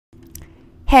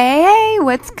Hey,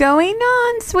 what's going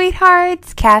on,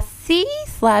 sweethearts? Cassie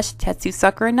slash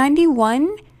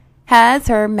Tetsusucker91 has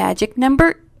her magic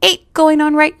number 8 going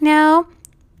on right now.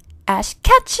 Ash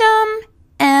Ketchum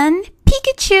and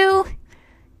Pikachu.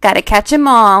 Gotta catch 'em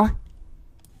all.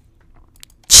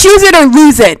 Choose it or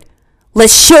lose it.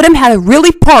 Let's show them how to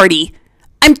really party.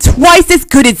 I'm twice as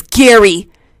good as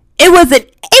Gary. It was an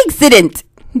accident.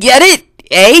 Get it?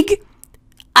 Egg?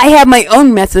 I have my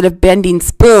own method of bending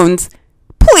spoons.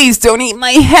 Please don't eat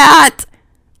my hat.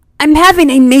 I'm having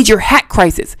a major hat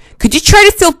crisis. Could you try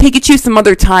to steal Pikachu some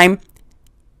other time?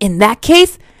 In that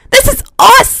case, this is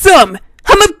awesome.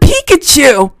 I'm a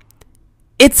Pikachu.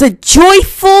 It's a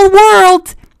joyful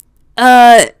world.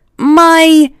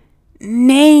 My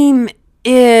name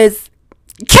is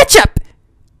Ketchup.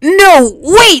 No,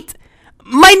 wait.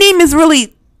 My name is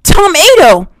really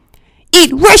Tomato.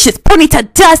 Eat Russia's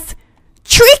ponyta dust.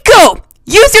 Trico,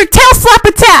 use your tail slap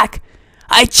attack.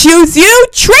 I choose you,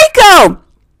 Trico.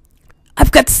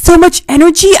 I've got so much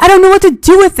energy, I don't know what to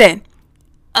do with it.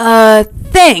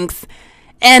 Thanks.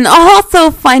 And I'll also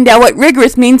find out what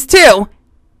rigorous means too.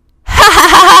 Ha ha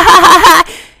ha ha ha ha!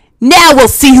 Now we'll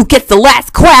see who gets the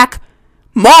last quack.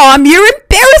 Mom, you're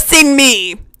embarrassing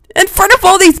me in front of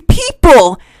all these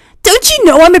people. Don't you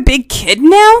know I'm a big kid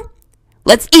now?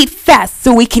 Let's eat fast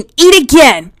so we can eat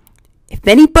again. If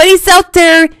anybody's out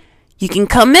there, you can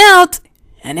come out.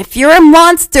 And if you're a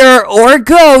monster or a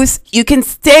ghost, you can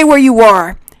stay where you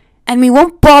are. And we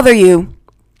won't bother you.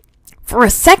 For a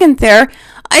second there,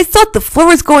 I thought the floor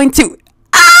was going to...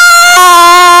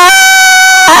 Ah!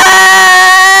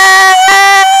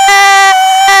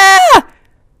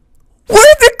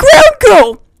 Where'd the ground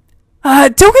go?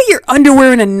 Don't get your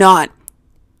underwear in a knot.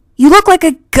 You look like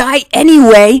a guy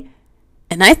anyway.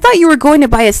 And I thought you were going to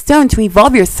buy a stone to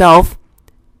evolve yourself.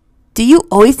 Do you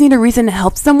always need a reason to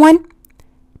help someone?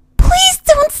 Please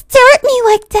don't stare at me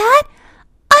like that.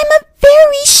 I'm a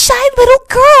very shy little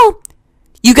girl.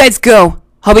 You guys go.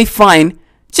 I'll be fine.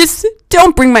 Just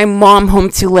don't bring my mom home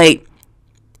too late.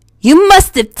 You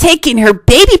must have taken her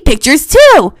baby pictures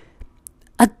too.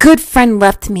 A good friend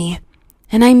left me,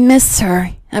 and I miss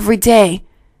her every day.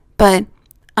 But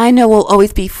I know we'll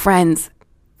always be friends.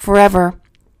 Forever.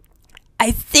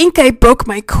 I think I broke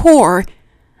my core.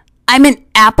 I'm an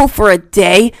apple for a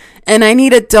day, and I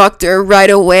need a doctor right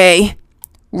away.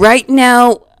 Right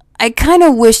now, I kind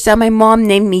of wish that my mom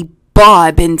named me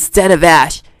Bob instead of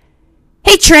Ash.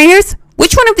 Hey trainers,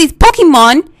 which one of these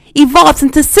Pokemon evolves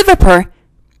into Sivapur?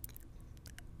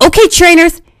 Okay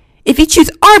trainers, if you choose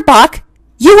Arbok,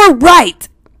 you are right.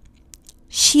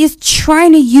 She is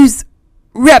trying to use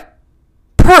what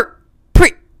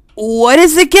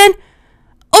is it again?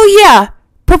 Oh yeah,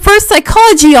 perverse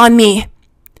psychology on me.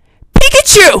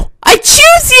 Pikachu, I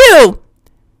choose you!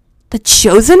 The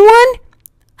chosen one?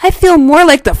 I feel more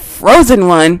like the frozen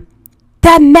one.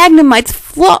 That Magnemite's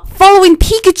following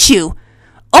Pikachu.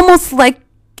 Almost like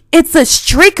it's a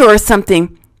streaker or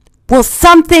something. Well,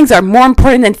 some things are more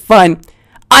important than fun.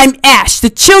 I'm Ash, the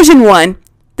chosen one.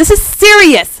 This is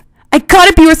serious. I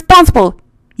gotta be responsible.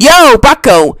 Yo,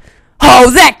 bucko. Oh,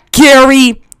 that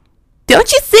Gary.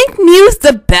 Don't you think Mew's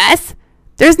the best?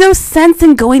 There's no sense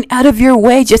in going out of your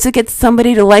way just to get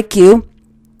somebody to like you.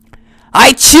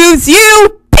 I choose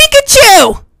you,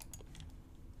 Pikachu!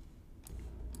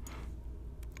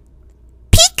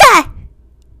 Pika!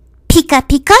 Pika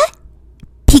Pika?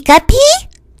 Pika Pee?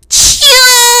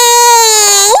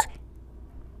 Chew!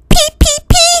 Pee Pee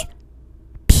Pee?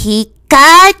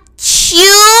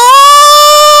 Pikachu!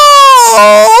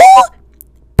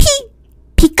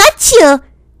 Pikachu!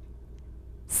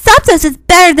 Zapdos is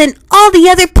better than all the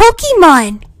other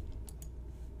Pokemon.